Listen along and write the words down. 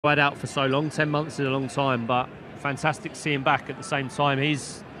Gawad out for so long. 10 months is a long time, but fantastic to see him back at the same time.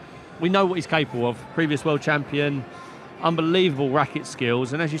 We know what he's capable of. Previous world champion, unbelievable racket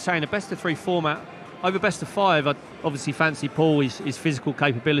skills, and as you say, in a best-of-3 format, over best-of-5, I obviously fancy Paul. His physical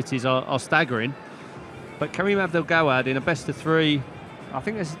capabilities are staggering. But Karim Abdel Gawad in a best-of-3, I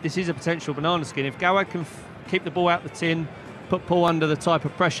think this is a potential banana skin. If Gawad can keep the ball out the tin, put Paul under the type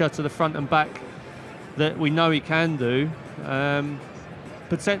of pressure to the front and back that we know he can do,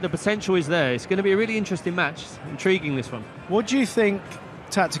 the potential is there. It's going to be a really interesting match. Intriguing, this one. What do you think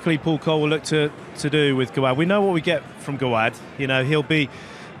tactically Paul Coll will look to do with Gawad? We know what we get from Gawad. You know, he'll be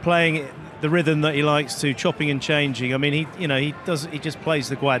playing the rhythm that he likes to, chopping and changing. I mean, he just plays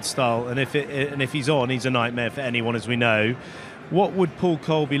the Gawad style, and if he's on, he's a nightmare for anyone, as we know. What would Paul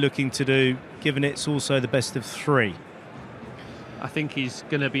Coll be looking to do, given it's also the best-of-3? I think he's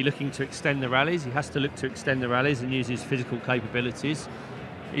going to be looking to extend the rallies. He has to look to extend the rallies and use his physical capabilities.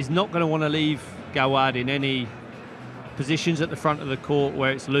 He's not going to want to leave Gawad in any positions at the front of the court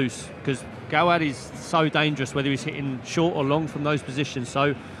where it's loose, because Gawad is so dangerous, whether he's hitting short or long from those positions.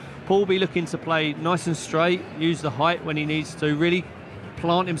 So Paul will be looking to play nice and straight, use the height when he needs to, really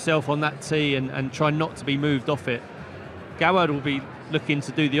plant himself on that tee and try not to be moved off it. Gawad will be looking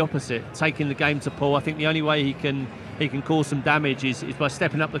to do the opposite, taking the game to Paul. I think the only way he can cause some damage is by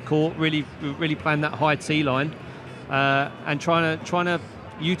stepping up the court, really playing that high tee line, and trying to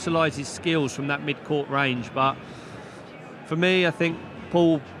utilise his skills from that mid-court range. But for me, I think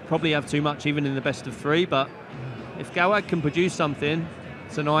Paul probably have too much even in the best-of-3, but if Gawad can produce something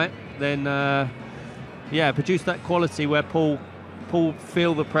tonight, then produce that quality where Paul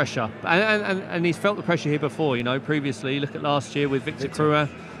feel the pressure, and he's felt the pressure here before, you know, previously. Look at last year with Victor Crua.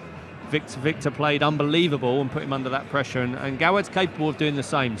 Victor played unbelievable and put him under that pressure, and Gawad's capable of doing the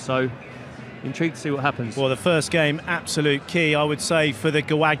same. So intrigued to see what happens. Well, the first game, absolute key, I would say, for the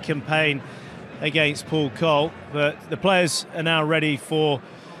Gawad campaign against Paul Coll. But the players are now ready for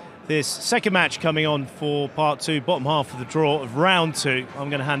this second match coming on for part 2, bottom half of the draw of round 2. I'm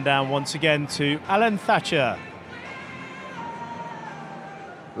going to hand down once again to Alan Thatcher.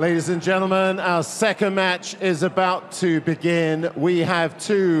 Ladies and gentlemen, our second match is about to begin. We have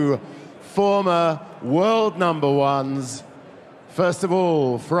two former world #1s. First of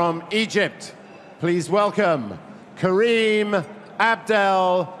all, from Egypt, please welcome Karim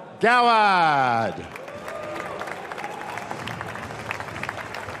Abdel Gawad.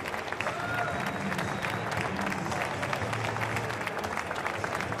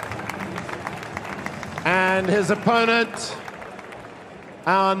 And his opponent,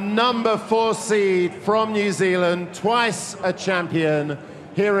 our #4 seed from New Zealand, twice a champion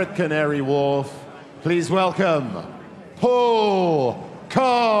here at Canary Wharf. Please welcome Paul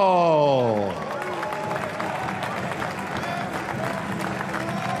Coll.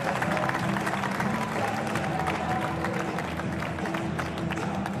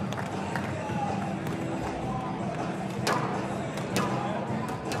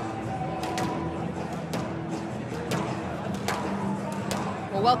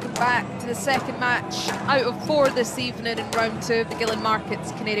 Welcome back to the second match out of 4 this evening in round 2 of the Gillen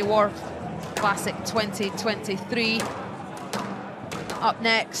Markets Canary Wharf Classic 2023. Up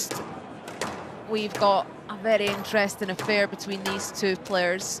next, we've got a very interesting affair between these two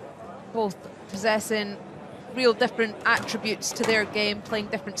players, both possessing real different attributes to their game, playing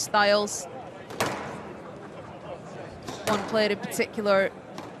different styles. One player in particular,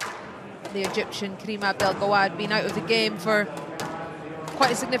 the Egyptian Karim Abdel Gawad, being out of the game for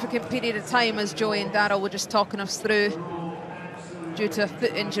quite a significant period of time, as Joey and Daryl were just talking us through, due to a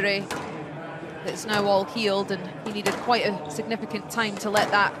foot injury that's now all healed, and he needed quite a significant time to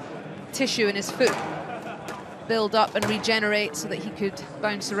let that tissue in his foot build up and regenerate so that he could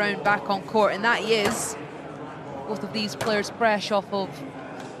bounce around back on court, and that he is. Both of these players fresh off of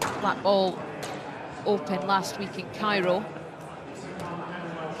Black Ball Open last week in Cairo.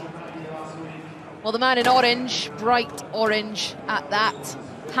 Well, the man in orange, bright orange at that,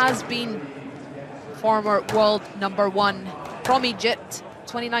 has been former world #1 from Egypt,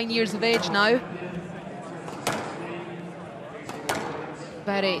 29 years of age now.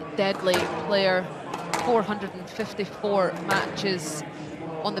 Very deadly player, 454 matches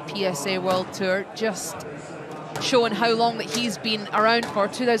on the PSA World Tour, just showing how long that he's been around for.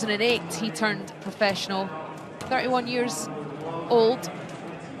 2008, he turned professional, 31 years old.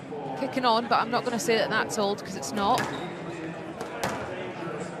 Kicking on, but I'm not going to say that that's old, because it's not.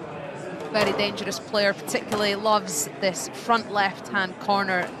 Very dangerous player, particularly loves this front left-hand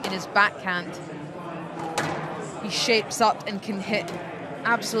corner in his backhand. He shapes up and can hit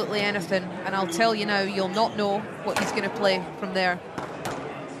absolutely anything, and I'll tell you now, you'll not know what he's going to play from there.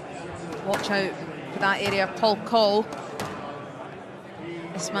 Watch out for that area, Coll.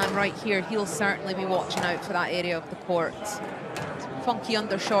 This man right here, he'll certainly be watching out for that area of the court. Some funky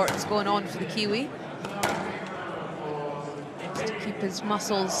undershorts going on for the Kiwi. Just to keep his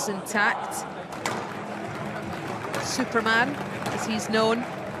muscles intact. Superman, as he's known,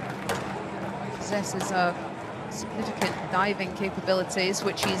 possesses a significant diving capabilities,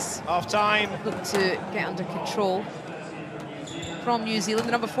 which he's half-time looked to get under control. From New Zealand,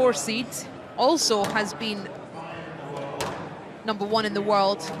 the number 4 seed, also has been number 1 in the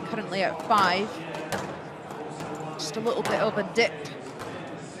world, currently at 5. Just a little bit of a dip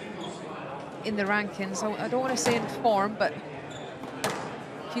in the rankings. I don't want to say in form, but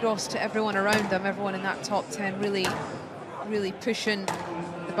kudos to everyone around them, everyone in that top 10 really pushing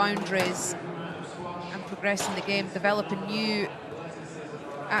the boundaries and progressing the game, developing new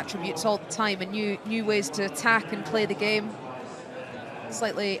attributes all the time and new ways to attack and play the game.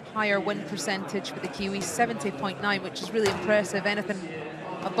 Slightly higher win percentage for the Kiwis, 70.9, which is really impressive. Anything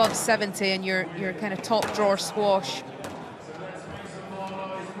above 70 and your kind of top drawer squash.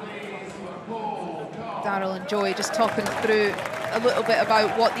 Daryl and Joey just talking through a little bit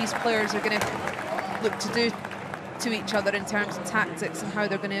about what these players are going to look to do to each other in terms of tactics and how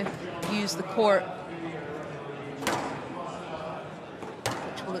they're going to use the court.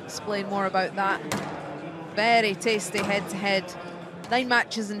 Which will explain more about that. Very tasty head-to-head. 9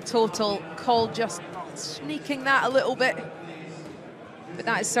 matches in total. Coll just sneaking that a little bit. But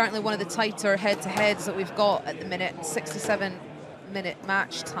that is certainly one of the tighter head-to-heads that we've got at the minute. 67-minute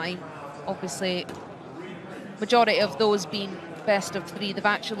match time. Obviously, majority of those being best of 3. They've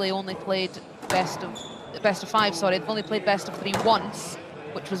actually only played best of 5, sorry. They've only played best of 3 once,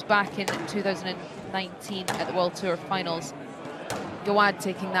 which was back in 2019 at the World Tour Finals. Gawad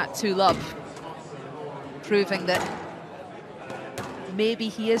taking that 2-love, proving that maybe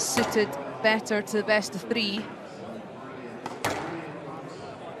he is suited better to the best of 3.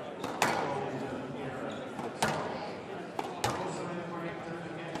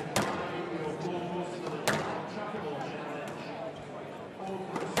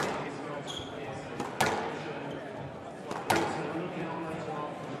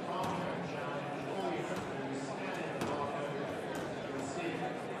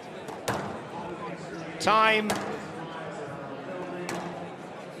 Time.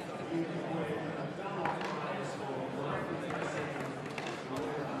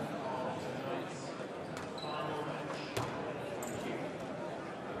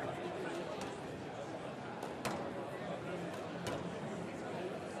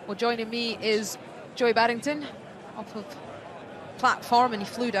 Well, joining me is Joey Barrington off of platform, and he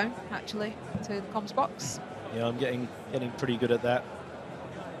flew down actually to the comms box. Yeah, I'm getting pretty good at that.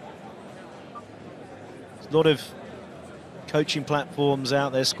 There's a lot of coaching platforms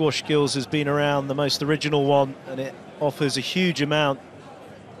out there. Squash Skills has been around, the most original one, and it offers a huge amount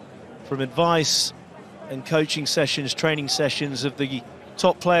from advice and coaching sessions, training sessions of the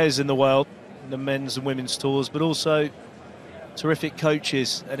top players in the world, in the men's and women's tours, but also terrific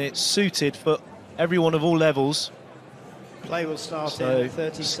coaches, and it's suited for everyone of all levels. Play will start So in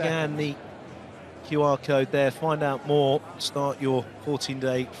 30 scan seconds. the QR code there, find out more, start your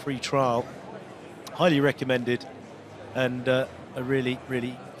 14-day free trial. Highly recommended, and a really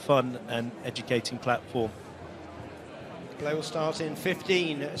fun and educating platform. Play will start in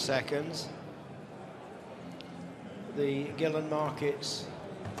 15 seconds. The Gillen Markets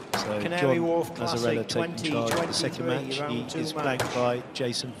So Canary John Wharf Nazarella Classic taking charge of the second 2023 match. round He 2 is match. flanked by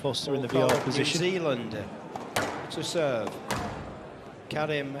Jason Foster in the Coll, VR position. New Zealand to serve.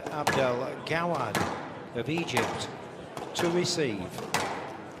 Karim, Abdel, Gawad of Egypt to receive.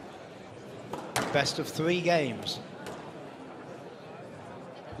 Best of 3 games.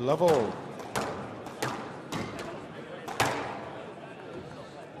 Love all.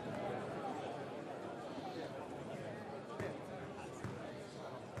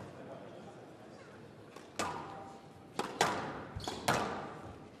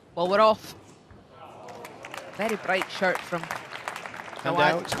 Well, we're off. Very bright shirt from And Gawad.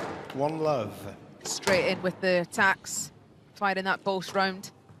 out, one love. Straight in with the attacks, firing that boast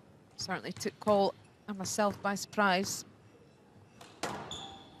round. Certainly took Coll and myself by surprise. Going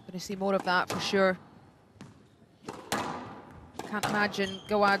to see more of that for sure. Can't imagine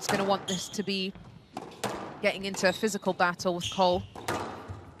Gawad's going to want this to be getting into a physical battle with Coll.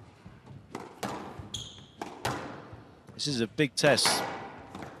 This is a big test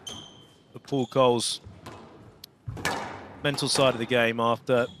for Paul Coll's mental side of the game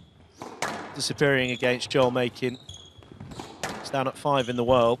after disappearing against Joel Makin. He's down at 5 in the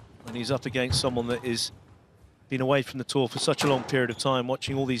world, and he's up against someone that is been away from the tour for such a long period of time,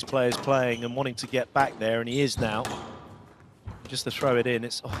 watching all these players playing and wanting to get back there, and he is now. Just to throw it in,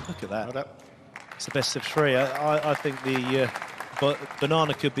 it's, oh, look at that. It's the best of 3. I think the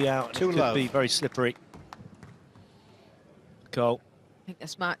banana could be out, and it could be very slippery. Coll. I think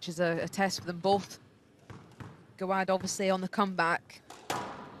this match is a test for them both. Gawad obviously on the comeback,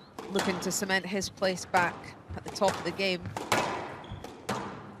 looking to cement his place back at the top of the game.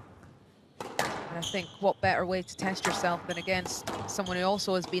 And I think what better way to test yourself than against someone who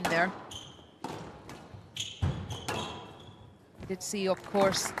also has been there. We did see, of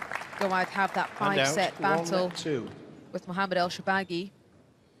course, Gawad have that 5-set battle with Mohamed El Shorbagy.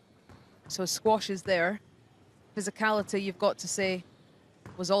 So squash is there. Physicality, you've got to say,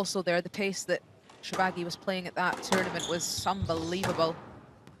 was also there. The pace that Shorbagy was playing at that tournament was unbelievable.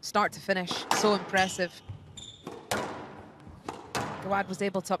 Start to finish, so impressive. Gawad was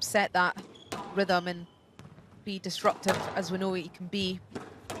able to upset that rhythm and be disruptive, as we know he can be.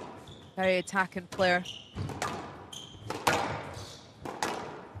 Very attacking player.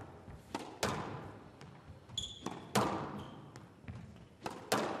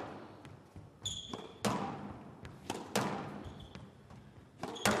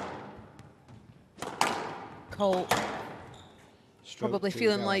 Coll probably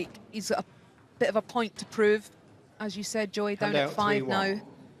feeling like he's got a bit of a point to prove. As you said, Joey, down at 5 now.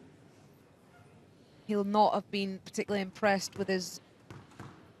 He'll not have been particularly impressed with his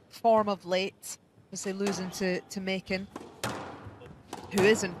form of late, obviously losing to Macon, who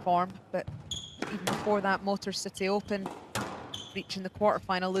is in form, but even before that Motor City Open, reaching the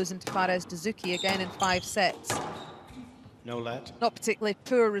quarterfinal, losing to Fares Dazuki again in 5 sets. No let. Not particularly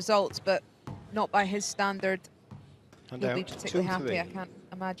poor results, but not by his standard. He'll be particularly happy, I can't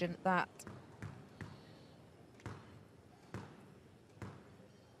imagine that.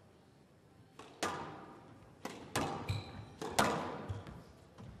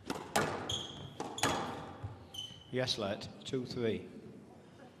 Yes, let. 2-3.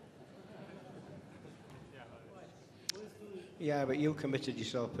 Yeah, but you committed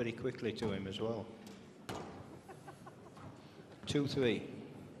yourself pretty quickly to him as well. 2-3.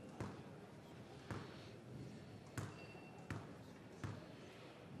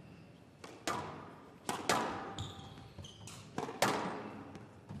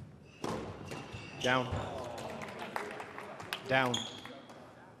 Down. Down.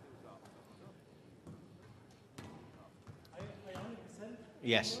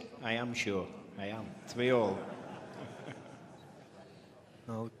 Yes, I am sure. I am. 3-all.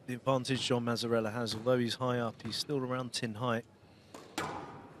 Well, the advantage John Mazzarella has, although he's high up, he's still around tin height.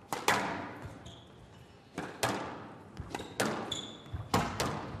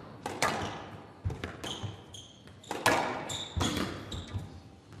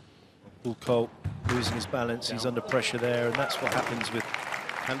 Coll losing his balance, he's under pressure there, and that's what happens with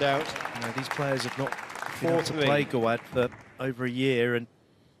Hand out. You know, these players have not been able to play Gawad for over a year, and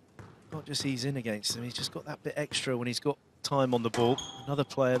not just ease in against him, he's just got that bit extra when he's got time on the ball. Another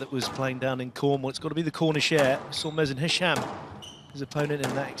player that was playing down in Cornwall, it's got to be the Cornish air. We saw Mezen Hisham, his opponent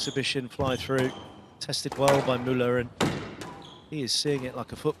in that exhibition, fly through. Tested well by Muller, and he is seeing it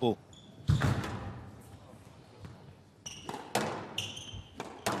like a football.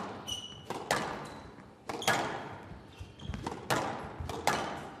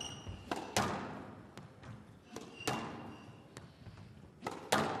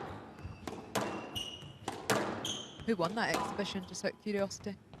 Who won that exhibition, just out of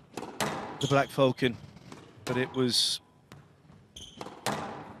curiosity? The Black Falcon, but there was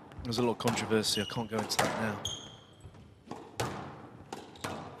a lot of controversy. I can't go into that now.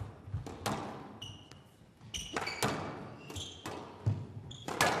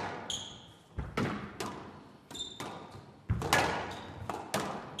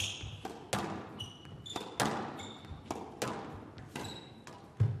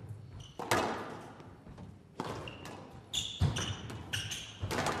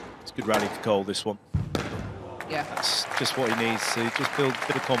 Good rally for Coll, this one. Yeah. That's just what he needs to just build a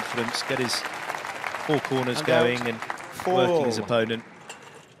bit of confidence, get his 4 corners going and working his opponent.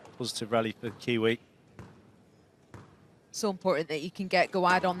 Positive rally for Kiwi. So important that you can get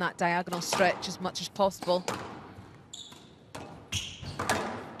Gawad on that diagonal stretch as much as possible.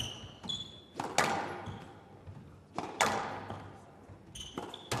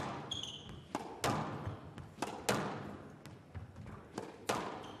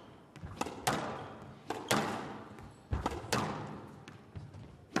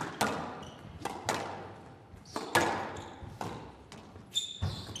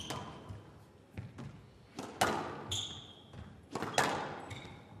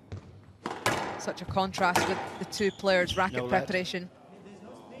 such a contrast with the two players' racket No let. preparation.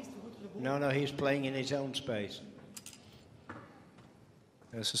 No, he's playing in his own space.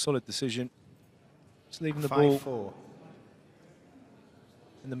 Yeah, it's a solid decision. Just leaving the 5-4. ball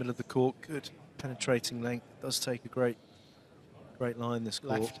in the middle of the court. Good penetrating length. Does take a great line, this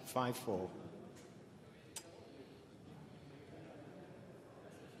court. Left, 5-4.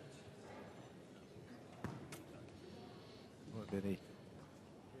 Won't be any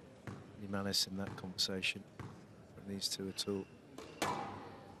malice in that conversation from these two at all.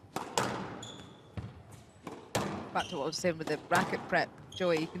 Back to what I was saying with the racket prep,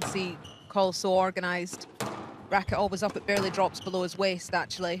 Joey, you can see Coll so organised. Racket always up, it barely drops below his waist,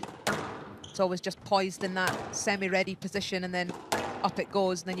 actually. It's always just poised in that semi-ready position, and then up it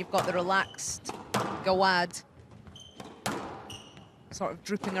goes, and then you've got the relaxed Gawad sort of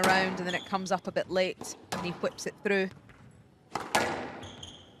drooping around, and then it comes up a bit late, and he whips it through.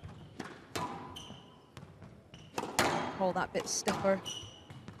 Coll that bit stiffer,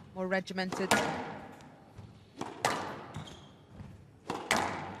 more regimented.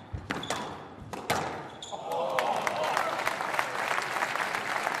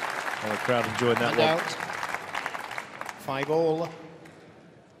 The crowd enjoying that And one. out. 5-all.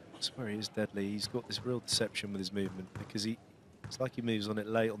 That's where he is deadly. He's got this real deception with his movement because it's like he moves on it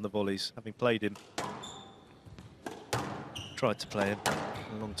late on the volleys. Having played him, tried to play him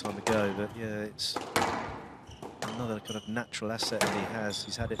a long time ago, but yeah, it's another kind of natural asset that he has.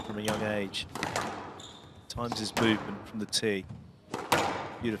 He's had it from a young age. Times his movement from the tee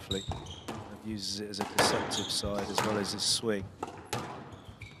beautifully and uses it as a deceptive side as well as his swing.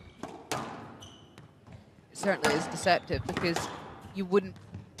 Certainly is deceptive, because you wouldn't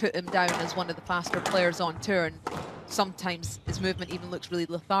put him down as one of the faster players on tour, and sometimes his movement even looks really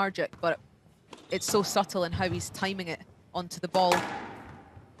lethargic, but it's so subtle in how he's timing it onto the ball,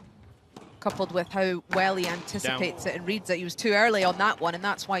 coupled with how well he anticipates it and reads it. He was too early on that one, and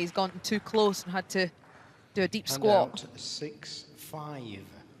that's why he's gone too close and had to do a deep squat. 6-5.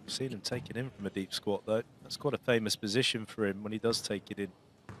 Seen him take it in from a deep squat though. That's quite a famous position for him when he does take it in.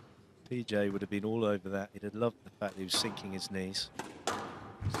 PJ would have been all over that. He'd have loved the fact that he was sinking his knees.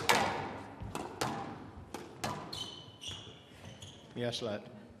 Yes, lad.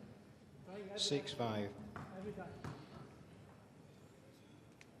 6-5.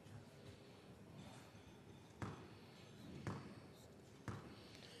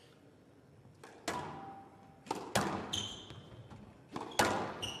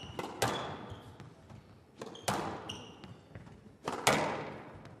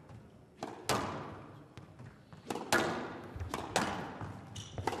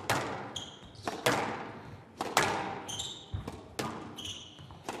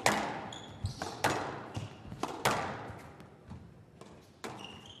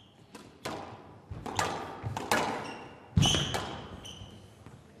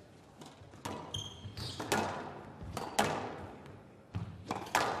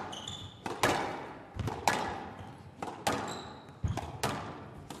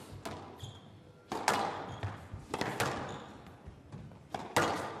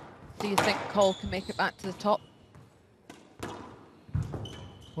 Do you think Coll can make it back to the top?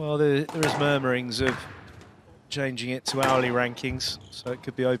 Well, there is murmurings of changing it to hourly rankings, so it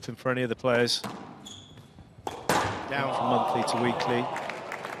could be open for any of the players. Down. From monthly to weekly.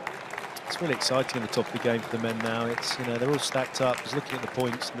 It's really exciting in the top of the game for the men now. It's, you know, they're all stacked up. Just looking at the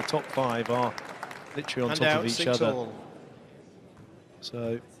points, and the top 5 are literally on And top out, of each 6 other. all.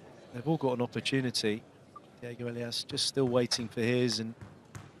 So they've all got an opportunity. Diego Elias just still waiting for his, and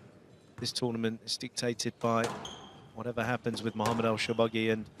this tournament is dictated by whatever happens with Mohamed El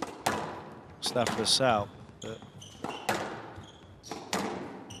Shabagi and Mustafa Asal. But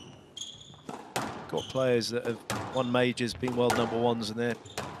got players that have won majors, been world #1s, and they're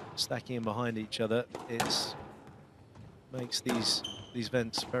stacking in behind each other. It makes these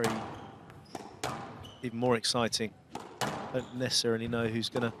events very even more exciting. Don't necessarily know who's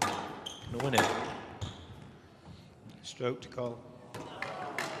gonna win it. Stroke to Coll.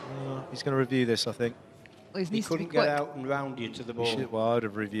 He's going to review this, I think. Well, He couldn't get out and round you to the ball. Well, I would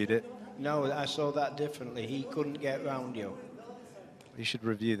have reviewed it. No, I saw that differently. He couldn't get round you. He should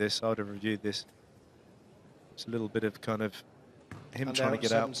review this. I would have reviewed this. It's a little bit of kind of him And trying to out,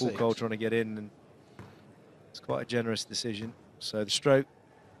 get out, 7-6. Coll trying to get in, and it's quite a generous decision. So the stroke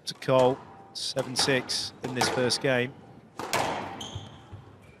to Coll, 7-6 in this first game.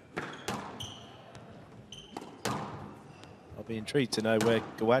 I'll be intrigued to know where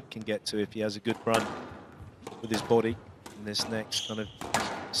Gawad can get to if he has a good run with his body in this next kind of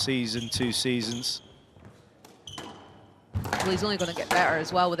season, 2 seasons. Well, he's only going to get better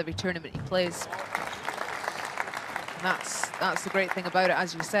as well with every tournament he plays. And that's the great thing about it,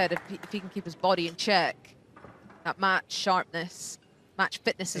 as you said. If he can keep his body in check, that match sharpness, match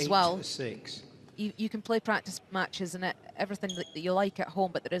fitness as well. 8-6. You can play practice matches and everything that you like at home,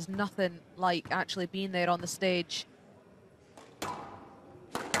 but there is nothing like actually being there on the stage.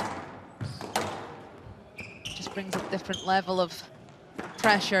 Just brings a different level of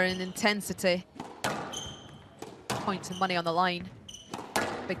pressure and intensity. Points and money on the line.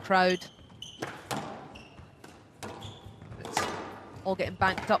 Big crowd. It's all getting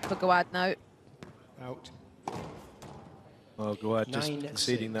banked up for Gawad now. Out. Well, Gawad just 9-6.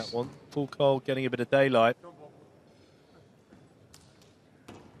 conceding that one. Full Coll getting a bit of daylight.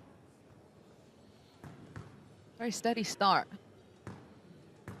 Very steady start.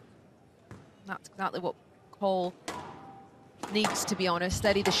 That's exactly what Coll needs, to be honest.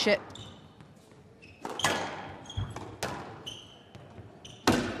 Steady the ship.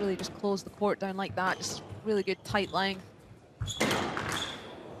 Really just close the court down like that. Just really good tight line.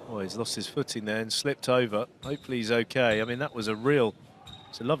 Oh, he's lost his footing there and slipped over. Hopefully he's okay. I mean, that was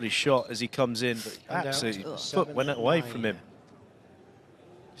it's a lovely shot as he comes in, but And absolutely, out. foot went away 7-9. from him.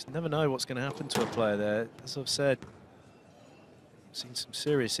 Just never know what's going to happen to a player there. As I've said, I've seen some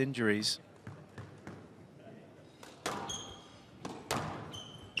serious injuries.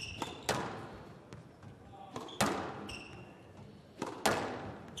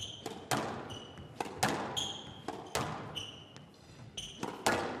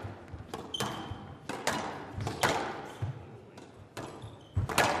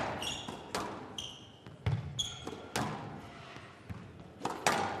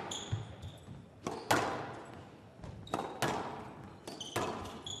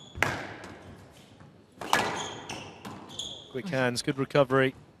 Quick hands, good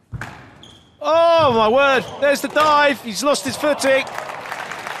recovery. Oh, my word, there's the dive. He's lost his footing.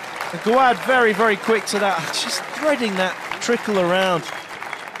 And Gawad very, very quick to that. Just threading that trickle around.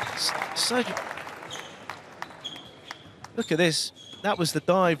 Look at this. That was the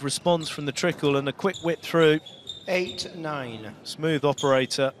dive response from the trickle and a quick whip through. 8-9. Smooth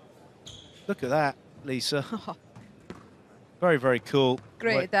operator. Look at that, Lisa. Very, very cool.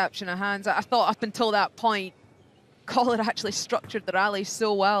 Great adaptation of hands. I thought up until that point, Coll had actually structured the rally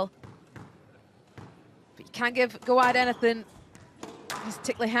so well. But you can't give Gawad anything. His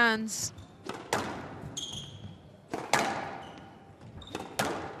tickly hands.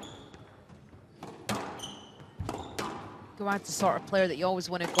 Gawad's the sort of player that you always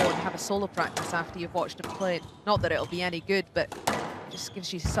want to go and have a solo practice after you've watched him play. Not that it'll be any good, but it just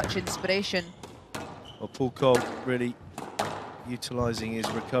gives you such inspiration. Well, Coll really utilising his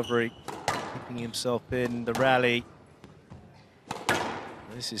recovery, keeping himself in the rally.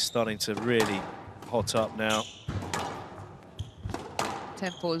 This is starting to really hot up now.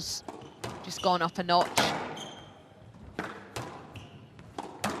 Tempo's just gone up a notch.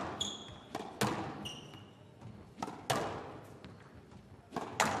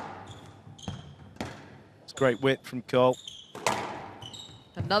 It's great wit from Coll.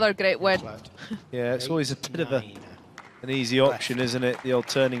 Another great win. Left. Yeah, it's always a bit of 8-9. an easy option, isn't it? The old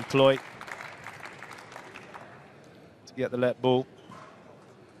turning ploy to get the let ball.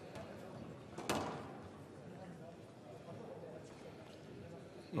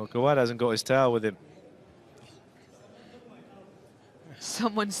 Well, Gawad hasn't got his towel with him.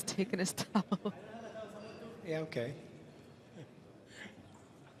 Someone's taken his towel. Yeah, okay.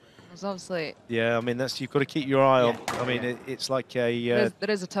 There's obviously Yeah, I mean, you've got to keep your eye on. I mean, yeah. it's like a...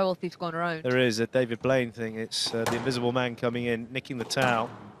 there is a towel thief going around. there is a David Blaine thing. It's the invisible man coming in, nicking the towel.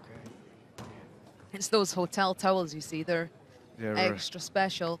 Okay. It's those hotel towels you see. They're Yeah, extra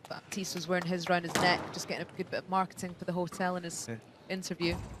special. Baptiste was wearing his around his neck, just getting a good bit of marketing for the hotel in his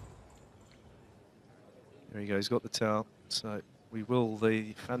interview. There he goes, he's got the towel. So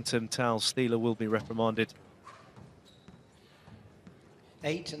the phantom towel stealer will be reprimanded.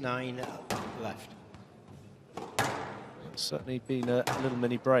 8-9 left. It's certainly been a little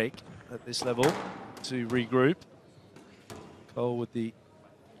mini break at this level to regroup. Coll with the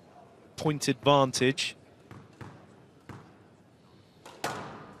point advantage.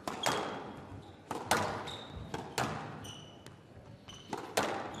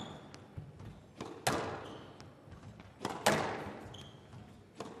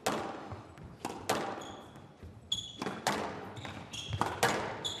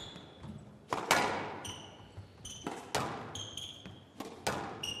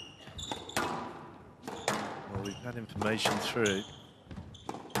 Information through.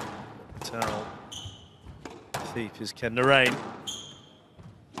 Towel thief is Ken Lorraine.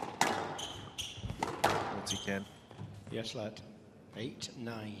 What's he Ken? Yes, lad.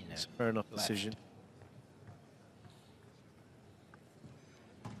 8-9. It's a fair enough left. decision.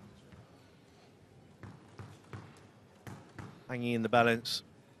 Hanging in the balance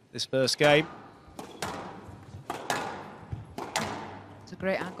this first game. It's a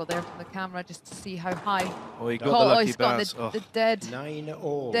great angle there from the camera just to see how high. Oh, he got Coll, the lucky he's got bounce. the dead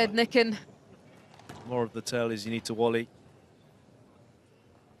 9-all. dead nicking. More of the tell is you need to volley.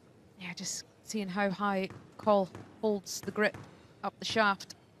 Yeah, just seeing how high Coll holds the grip up the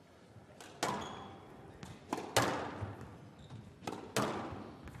shaft.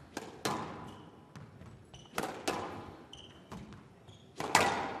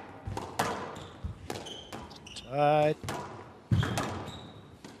 Tight.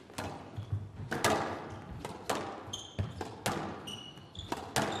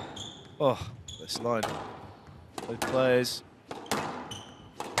 Oh, this line. Both players.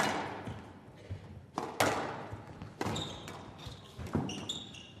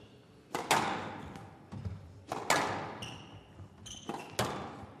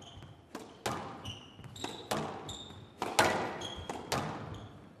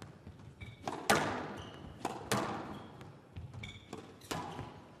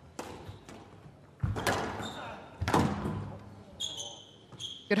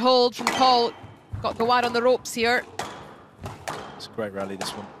 Good hold from Coll. Got Gawad on the ropes here. It's a great rally, this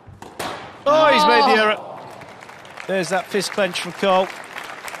one. Oh, he's made the error. There's that fist clench from Coll.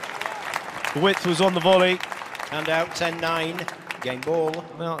 The width was on the volley. And out 10-9. Game ball.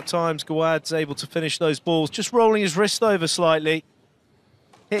 Amount of times Gawad's able to finish those balls. Just rolling his wrist over slightly.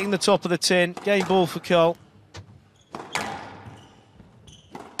 Hitting the top of the tin. Game ball for Coll.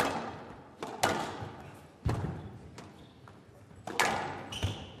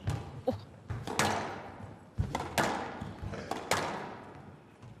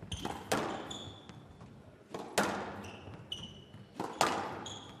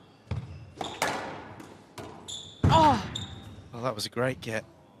 Oh, that was a great get.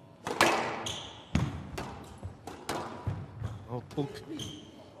 Oh, Paul.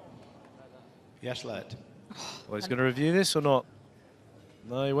 Yes, lad. Well, he's going to review this or not?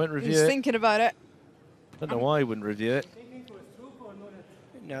 No, he won't review He's it. thinking about it. I don't know why he wouldn't review it.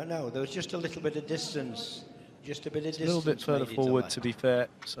 No, there was just a little bit of distance. Just a bit of It's a distance. little bit further made it forward, left. to be fair.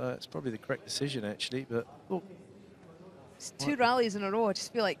 So it's probably the correct decision, actually. But oh, It's 2 rallies in a row. I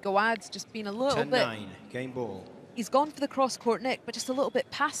just feel like Gawad's just been a little bit. 10-9. Game ball. He's gone for the cross-court nick, but just a little bit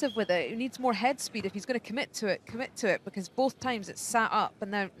passive with it. He needs more head speed if he's going to commit to it, because both times it's sat up,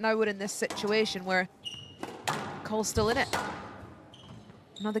 and now we're in this situation where Coll's still in it.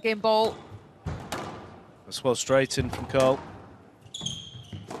 Another game ball. that's well straightened from Coll.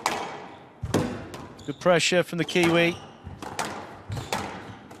 Good pressure from the Kiwi.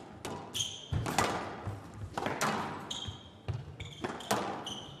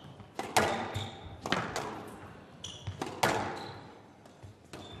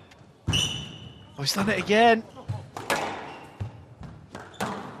 Oh, he's done it again.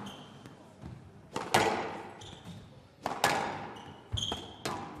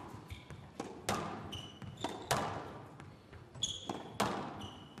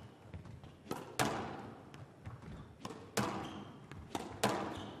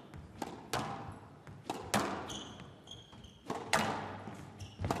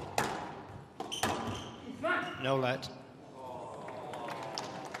 No let.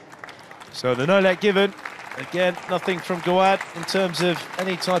 So the no let given. Again, nothing from Gawad in terms of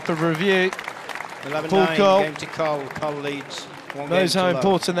any type of review. 11-9. Coll. Game to Coll. Coll leads. Knows how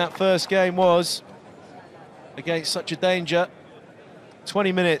important that first game was against such a danger.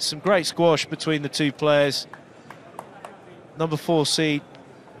 20 minutes, some great squash between the two players. Number 4 seed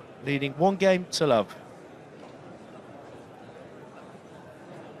leading 1-0.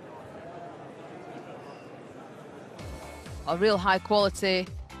 A real high quality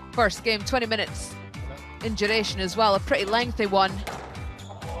first game, 20 minutes in duration as well, a pretty lengthy one.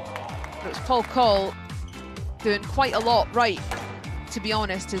 But it was Paul Coll doing quite a lot right, to be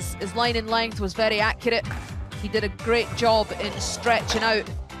honest. His line in length was very accurate. He did a great job in stretching out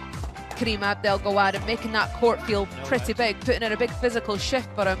Karim Abdel Gawad and making that court feel pretty big, putting in a big physical shift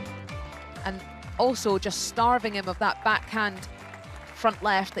for him, and also just starving him of that backhand front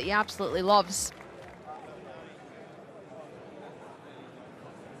left that he absolutely loves.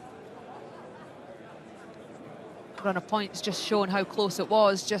 Run of points just showing how close it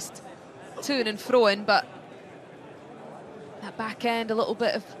was, just to and fro-in, but that back end, a little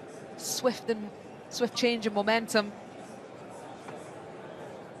bit of swift change in momentum.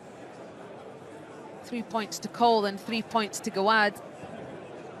 3 points to Coll and 3 points to Gawad.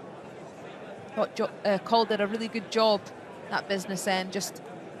 Thought Coll did a really good job that business end, just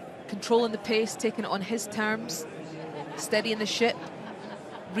controlling the pace, taking it on his terms, steadying the ship,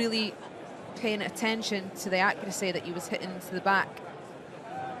 really paying attention to the accuracy that he was hitting into the back.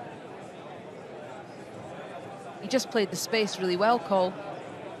 He just played the space really well, Coll.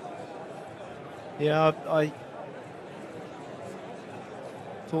 Yeah, I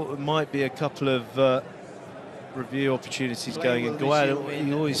thought there might be a couple of review opportunities going, and Gawad,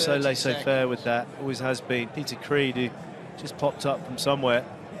 he always so laissez-faire with that, always has been. Peter Creed, who just popped up from somewhere,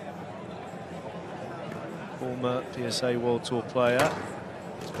 former PSA World Tour player.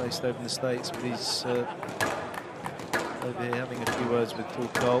 He's based over in the States, but he's over here having a few words with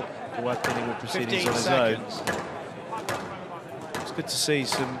Coll. Gawad dealing with proceedings on his own. It's good to see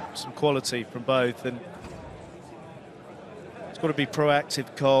some quality from both, and it's got to be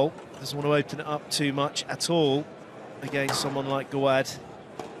proactive. Coll doesn't want to open it up too much at all against someone like Gawad.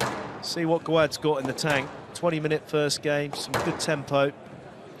 See what Gawad's got in the tank. 20-minute first game, some good tempo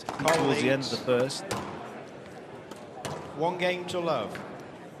towards the end of the first. 1 game to love.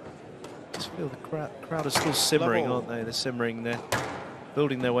 I just feel the crowd are still simmering, aren't they? They're simmering, they're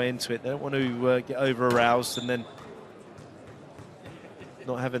building their way into it. They don't want to get over-aroused and then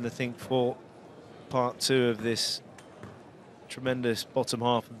not having to think for part 2 of this tremendous bottom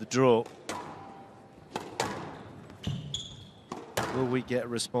half of the draw. Will we get a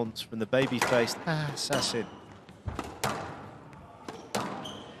response from the baby-faced assassin?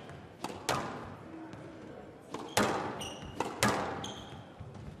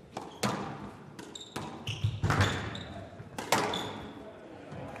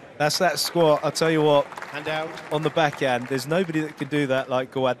 That's that squat, I'll tell you what. And out. On the backhand, there's nobody that can do that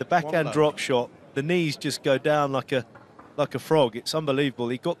like Gawad. The backhand drop shot, the knees just go down like a frog. It's unbelievable.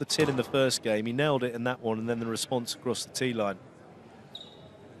 He got the tin in the first game, he nailed it in that one, and then the response across the tee line.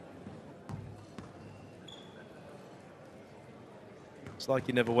 It's like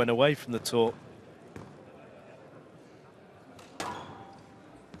he never went away from the tour.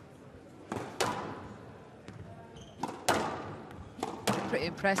 Pretty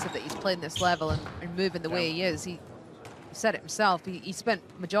impressive that he's playing this level and moving the way he is. He said it himself. He spent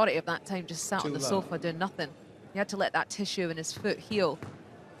majority of that time just sat on the sofa doing nothing. He had to let that tissue in his foot heal.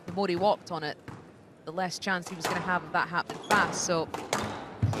 The more he walked on it, the less chance he was going to have of that happening fast. So,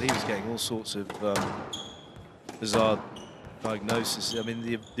 well, he was getting all sorts of bizarre diagnosis. I mean,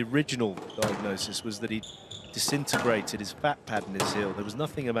 the original diagnosis was that he disintegrated his fat pad in his heel. There was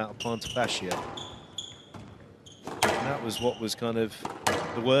nothing about a plantar fascia. And that was what was kind of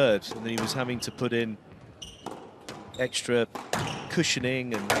the word. And then he was having to put in extra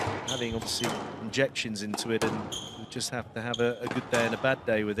cushioning and having obviously injections into it, and you just have to have a good day and a bad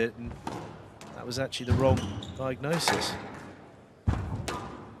day with it. And that was actually the wrong diagnosis.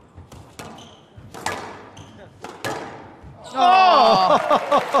 Oh!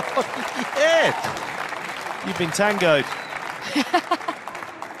 Yes! You've been tangoed.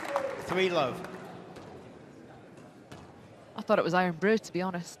 3 love. I thought it was Iron Brew, to be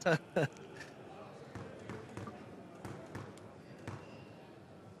honest. Yeah,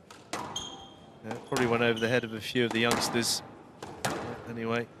 probably went over the head of a few of the youngsters.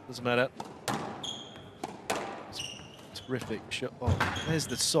 Anyway, doesn't matter. Terrific shot. Oh, there's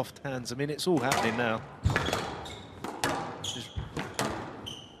the soft hands. I mean, it's all happening now.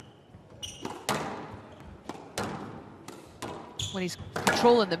 When he's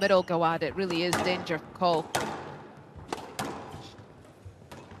controlling the middle, Gawad, it really is danger for Coll.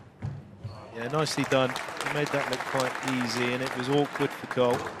 Yeah, nicely done. He made that look quite easy, and it was awkward for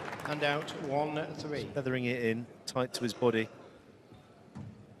Coll. And out, 1-3. Feathering it in, tight to his body.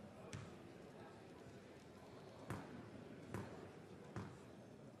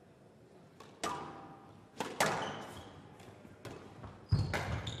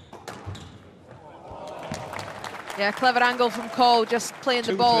 Yeah, clever angle from Coll, just playing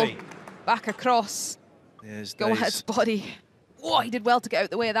the ball back across Gawad's body. Oh, he did well to get out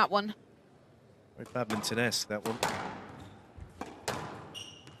the way of that one. Very badminton-esque, that one.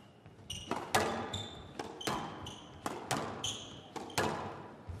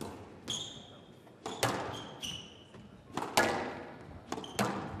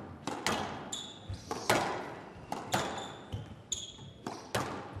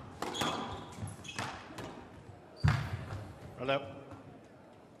 Hello.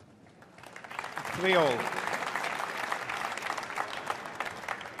 3-all.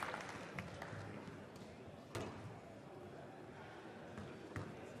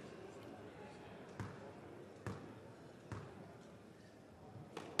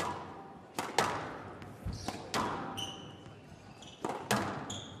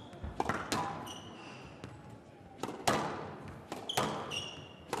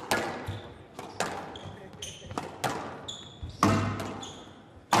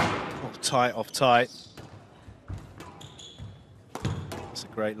 tight off tight. That's a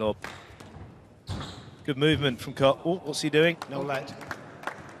great lob. Good movement from Coll. Oh, what's he doing? No let.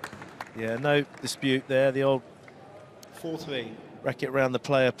 Yeah, no dispute there. The old 4-3. racket round the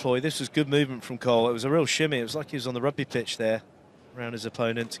player ploy. This was good movement from Coll. It was a real shimmy. It was like he was on the rugby pitch there, around his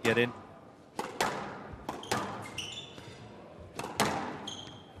opponent to get in.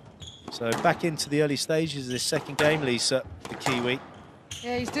 So back into the early stages of this second game, Lisa, the Kiwi.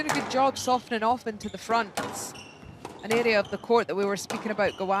 Yeah, he's doing a good job softening off into the front. It's an area of the court that we were speaking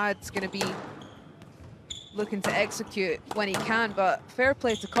about. Gawad's going to be looking to execute when he can, but fair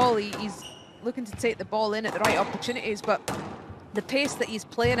play to Coll. He's looking to take the ball in at the right opportunities, but the pace that he's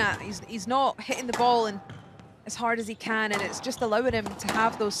playing at, he's not hitting the ball in as hard as he can, and it's just allowing him to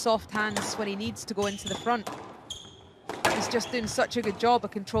have those soft hands when he needs to go into the front. He's just doing such a good job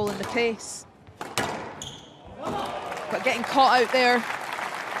of controlling the pace. But getting caught out there,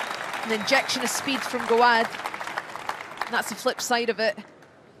 an injection of speed from Gawad, and that's the flip side of it.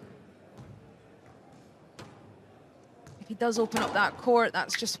 If he does open up that court,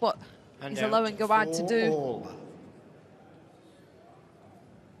 that's just what he's allowing Gawad to do.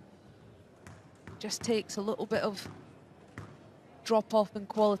 Just takes a little bit of drop off in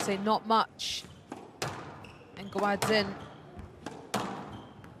quality, not much. And Gawad's in.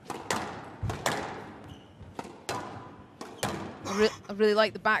 I really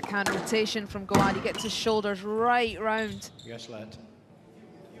like the backhand rotation from Gawad. He gets his shoulders right round. Yes, lad.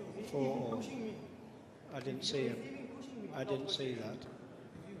 4-all. I didn't see him. I didn't see that.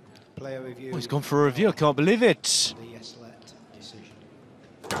 Player review. Oh, he's gone for a review. I can't believe it. The yes, let decision.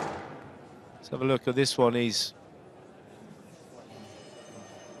 Let's have a look at this one. He's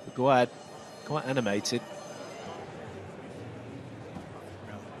Gawad, quite animated.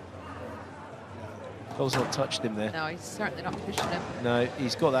 Coll's not touched him there. No, he's certainly not pushing him. No,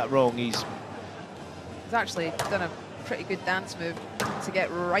 he's got that wrong. He's actually done a pretty good dance move to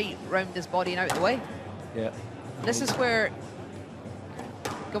get right round his body and out of the way. Yeah. This is where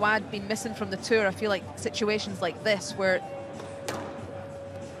Gawad been missing from the tour. I feel like situations like this where...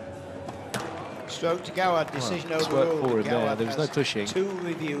 Stroke to Gawad, decision well, overruled. For him there. There was no pushing. 2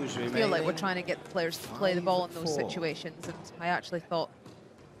 reviews remaining. I feel like we're trying to get the players to play the ball in those situations, and I actually thought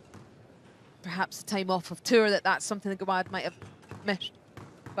perhaps the time off of tour that's something that Gawad might have missed,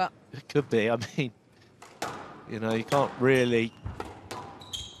 but It could be. I mean, you know, you can't really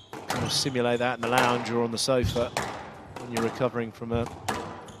kind of simulate that in the lounge or on the sofa when you're recovering from a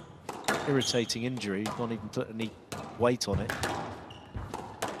irritating injury. You can't even put any weight on it.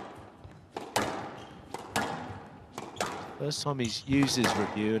 First time he's used his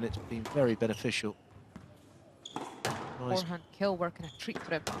review, and it's been very beneficial. Nice. forehand kill working a treat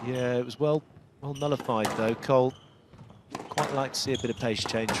for him. Yeah, it was well nullified though. Coll, quite like to see a bit of pace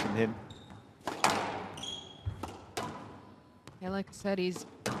change from him. Yeah, like I said, he's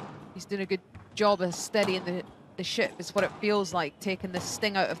doing a good job of steadying the ship, is what it feels like, taking the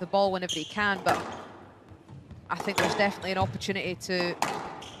sting out of the ball whenever he can, but I think there's definitely an opportunity to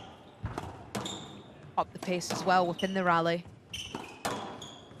up the pace as well within the rally.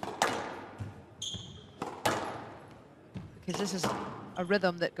 Because this is a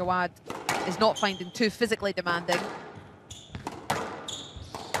rhythm that Gawad is not finding too physically demanding.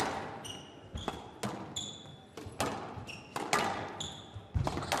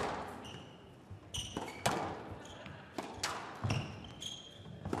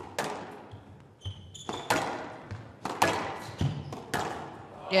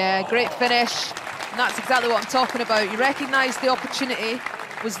 Yeah, great finish. And that's exactly what I'm talking about. You recognise the opportunity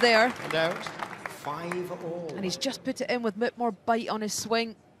was there. And out, 5-all. And he's just put it in with a bit more bite on his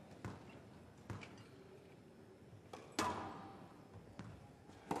swing.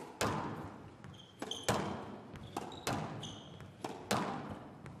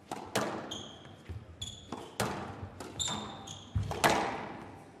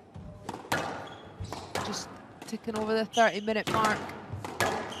 Just ticking over the 30-minute mark.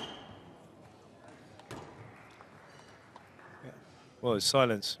 Well, it's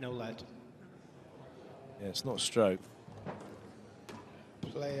silence. No lead. Yeah, it's not a stroke.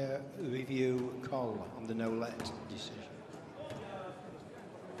 Player review Coll on the no let decision.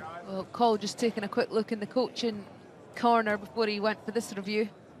 Well, Coll just taking a quick look in the coaching corner before he went for this review.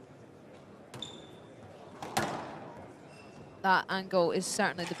 That angle is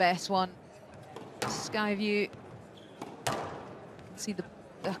certainly the best one. Sky view. You can see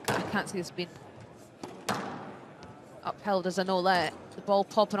I can't see this being upheld as a no-let. The ball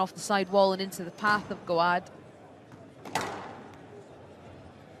popping off the side wall and into the path of Gawad.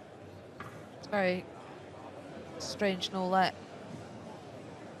 It's very strange no-let.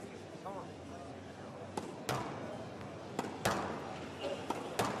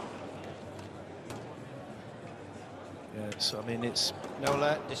 So, I mean, it's No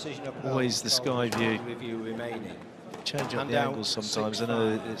let decision of always the sky view. Review remaining. Change up And the out, angles sometimes. I 6-5.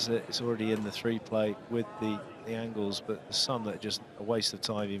 know it's already in the 3 play with the angles, but there's some that are just a waste of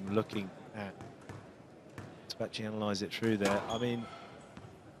time even looking at to actually analyse it through there. I mean,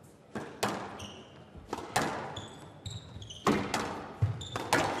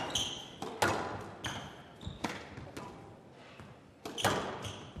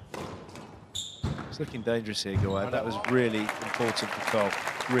 it's looking dangerous here, Gawad. That was really important for Coll.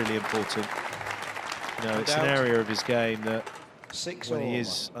 Really important. You know, it's an area of his game that when he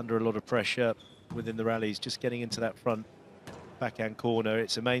is under a lot of pressure within the rallies, just getting into that front backhand corner,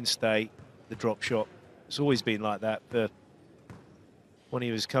 it's a mainstay, the drop shot. It's always been like that for when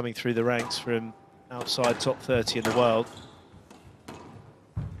he was coming through the ranks from outside top 30 in the world.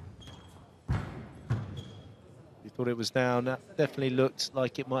 He thought it was down. That definitely looked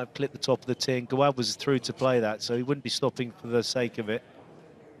like it might have clipped the top of the tin. Gawad was through to play that, so he wouldn't be stopping for the sake of it.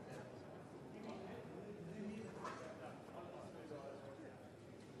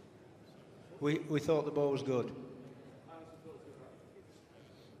 We thought the ball was good.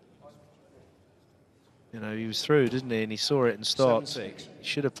 You know, he was through, didn't he? And he saw it and stopped. 7-6. He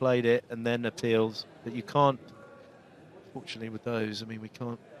should have played it and then appealed. But you can't, fortunately with those, I mean, we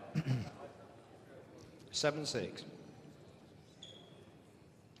can't. 7-6.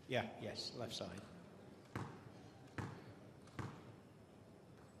 Yeah, yes, left side.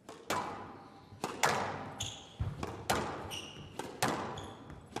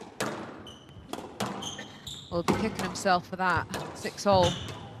 Will be kicking himself for that. 6-all.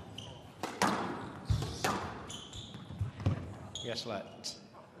 Yes, let.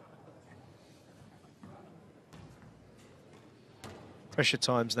 Pressure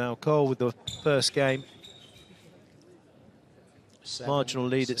times now. Coll with the first game. Marginal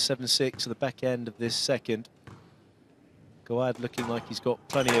lead at 7-6 to the back end of this second. Gawad looking like he's got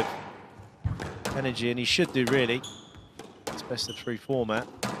plenty of energy, and he should do, really. It's best of 3 format.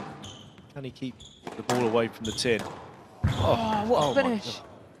 Can he keep the ball away from the tin? Oh, what a finish.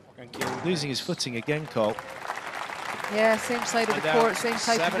 Thank you. Losing his footing again, Coll. Yeah, same side of the And court, out, same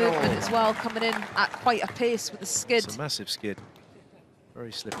type of 7-all. movement as well, coming in at quite a pace with a skid. It's a massive skid.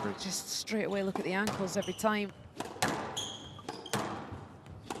 Very slippery. Just straight away look at the ankles every time.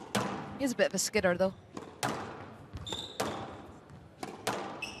 He's a bit of a skidder, though.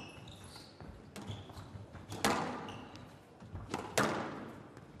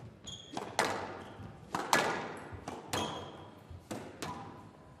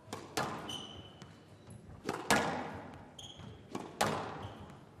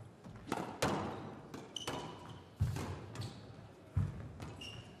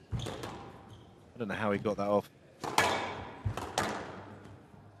 I don't know how he got that off.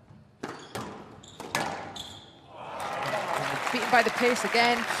 Beaten by the pace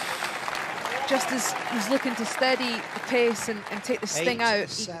again. Just as he's looking to steady the pace and take the sting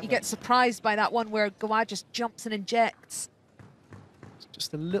 8-7. out, he gets surprised by that one where Gawad just jumps and injects. It's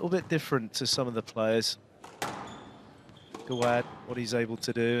just a little bit different to some of the players. Gawad, what he's able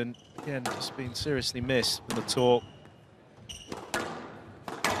to do, and again, just been seriously missed from the talk.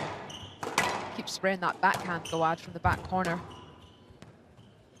 Keeps spraying that backhand, Gawad, from the back corner.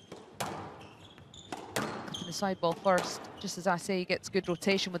 Cutting the side ball first. Just as I say, he gets good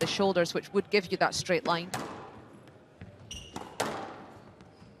rotation with the shoulders, which would give you that straight line.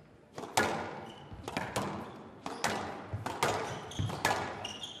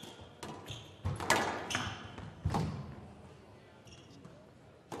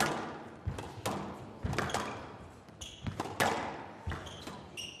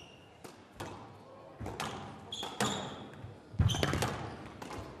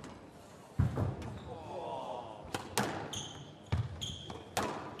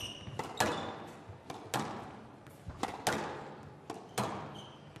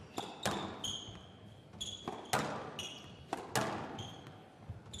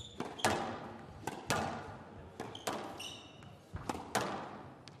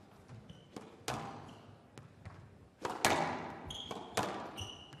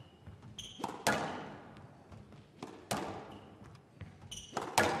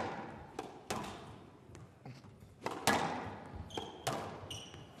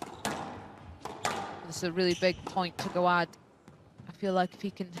 This is a really big point to Gawad. I feel like if he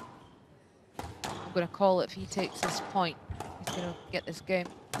can, I'm going to call it, if he takes this point, he's going to get this game.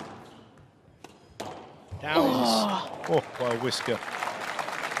 Down. Oh, by a whisker.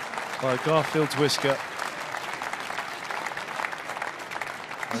 By Garfield's whisker.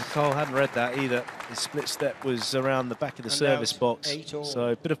 And Coll hadn't read that either. His split step was around the back of the And service out, box. 8-all. So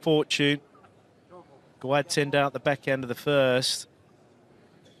a bit of fortune. Gawad tinned out the back end of the first.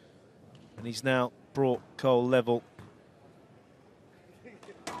 And he's now brought Coll level.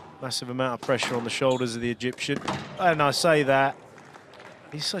 Massive amount of pressure on the shoulders of the Egyptian. And I say that.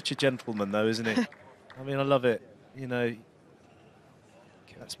 He's such a gentleman, though, isn't he? I mean, I love it. You know,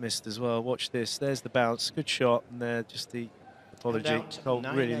 that's missed as well. Watch this. There's the bounce. Good shot. And there, just the apology. Coll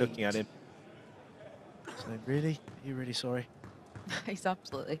really looking at him. So, really? Are you really sorry? He's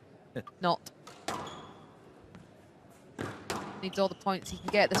absolutely not. Needs all the points he can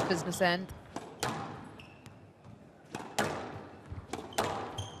get this business end.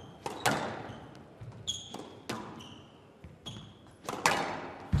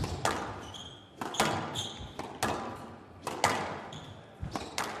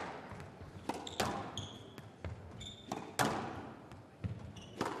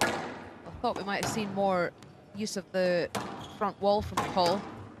 I thought we might have seen more use of the front wall from Coll.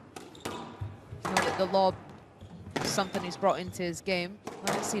 You know that the lob is something he's brought into his game.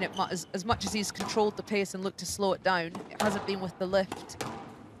 I haven't seen it as much as he's controlled the pace and looked to slow it down. It hasn't been with the lift.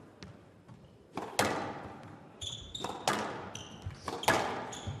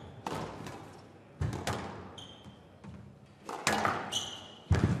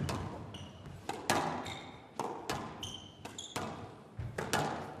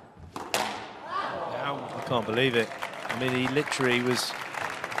 I can't believe it. I mean, he literally was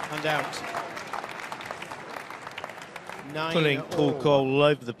And out. pulling Coll all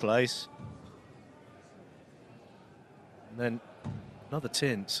over the place. And then another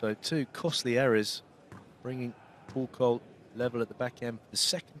tin, so 2 costly errors, bringing Coll level at the back end for the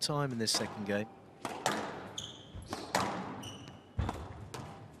second time in this second game.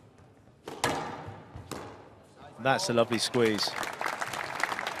 And that's a lovely squeeze.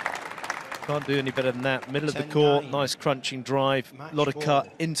 Can't do any better than that. Middle of the court, nice crunching drive, a lot of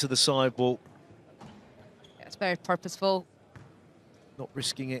cut into the sidewall. Yeah, it's very purposeful. Not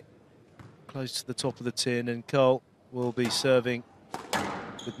risking it. Close to the top of the tin, and Coll will be serving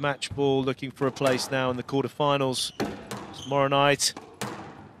with match ball, looking for a place now in the quarterfinals tomorrow night.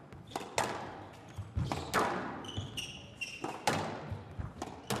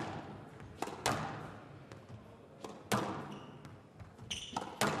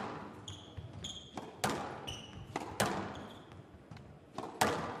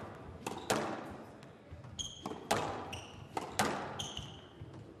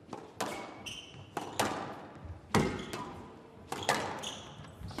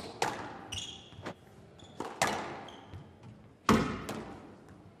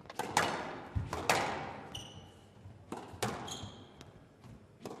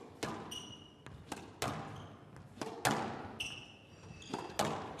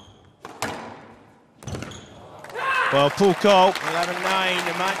 Well, Coll 11-9,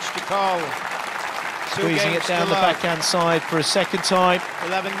 the match to Coll. squeezing it down the backhand side for a second time.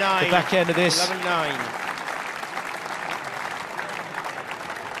 11-9. The back end of this. 11-9.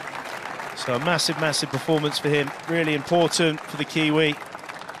 So a massive, massive performance for him. Really important for the Kiwi.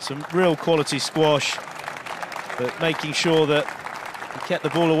 Some real quality squash, but making sure that he kept the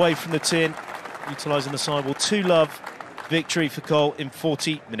ball away from the tin, utilising the sidewall. 2-love victory for Coll in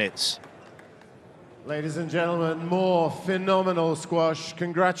 40 minutes. Ladies and gentlemen, more phenomenal squash.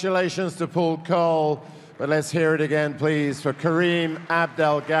 Congratulations to Coll. But let's hear it again, please, for Karim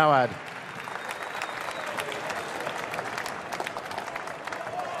Abdel Gawad.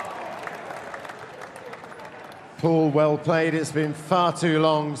 Paul, well played. It's been far too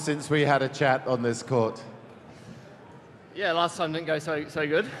long since we had a chat on this court. Yeah, last time didn't go so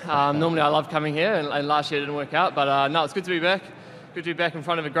good. Normally I love coming here, and last year didn't work out. But no, it's good to be back. Good to be back in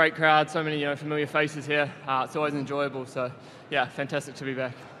front of a great crowd. So many familiar faces here. It's always enjoyable. So yeah, fantastic to be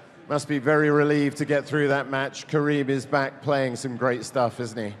back. Must be very relieved to get through that match. Karim is back playing some great stuff,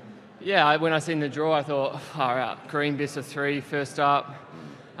 isn't he? Yeah, when I seen the draw, I thought, far out. Karim best of 3 first up.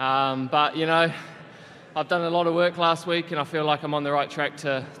 But I've done a lot of work last week, and I feel like I'm on the right track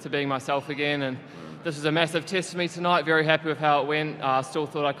to being myself again. And this is a massive test for me tonight. Very happy with how it went. Still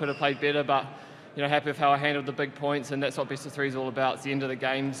thought I could have played better, but happy with how I handled the big points, and that's what best of 3 is all about. It's the end of the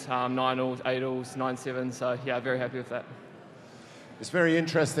games, 9-all, 8-alls, 9-7. So yeah, very happy with that. It's very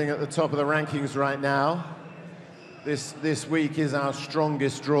interesting at the top of the rankings right now. This week is our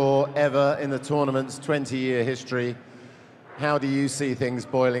strongest draw ever in the tournament's 20-year history. How do you see things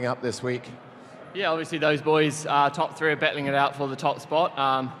boiling up this week? Yeah, obviously those boys, top 3 are battling it out for the top spot.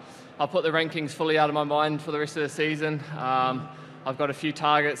 I'll put the rankings fully out of my mind for the rest of the season. I've got a few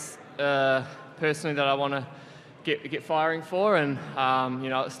targets personally that I want to get firing for, and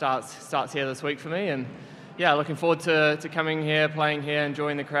it starts here this week for me. And yeah, looking forward to coming here, playing here,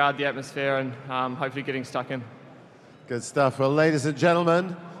 enjoying the crowd, the atmosphere, and hopefully getting stuck in. Good stuff. Well, ladies and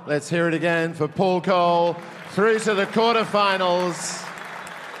gentlemen, let's hear it again for Paul Coll, through to the quarterfinals.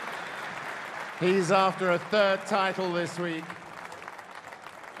 He's after a third title this week.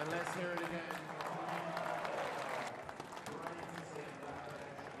 And let's hear it again.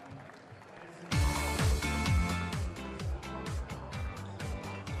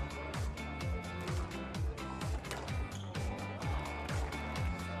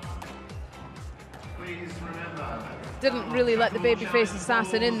 Didn't really let the babyface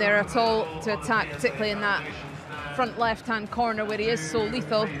assassin in there at all to attack, particularly in that front left-hand corner where he is so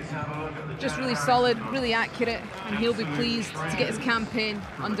lethal. Just really solid, really accurate, and he'll be pleased to get his campaign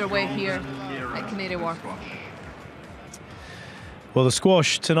underway here at Canary Wharf. Well, the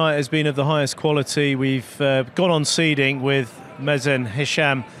squash tonight has been of the highest quality. We've gone on seeding with Mazen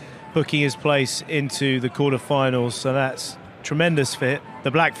Hisham booking his place into the quarterfinals, so that's tremendous fit.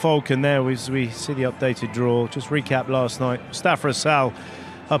 The Black Falcon there, as we see the updated draw. Just recap last night. Mustafa Assal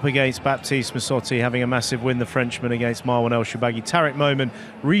up against Baptiste Massotti, having a massive win, the Frenchman, against Marwan El Shorbagy. Tariq Momin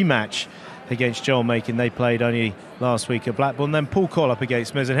rematch against Joel Makin. They played only last week at Blackpool. And then Paul Coll up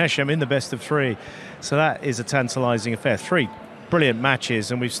against Mazen Hisham in the best of three. So that is a tantalising affair. Three brilliant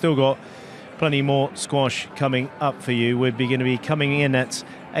matches, and we've still got plenty more squash coming up for you. We're going to be coming in at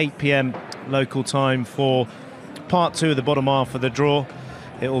 8 p.m. local time for part two of the bottom half of the draw.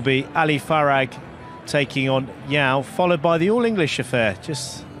 It will be Ali Farag taking on Yao, followed by the all-English affair,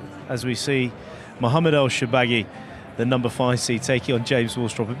 just as we see Mohammed El Shorbagy, the number 5 seed, taking on James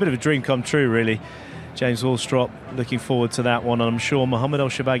Wallstrop. A bit of a dream come true, really. James Wallstrop, looking forward to that one, and I'm sure Mohammed El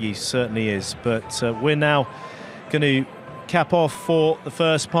Shorbagy certainly is. But we're now going to cap off for the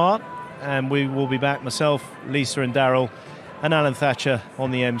first part, and we will be back, myself, Lisa and Daryl, and Alan Thatcher on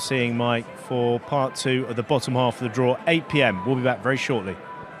the emceeing mic for part two of the bottom half of the draw, 8 p.m. We'll be back very shortly.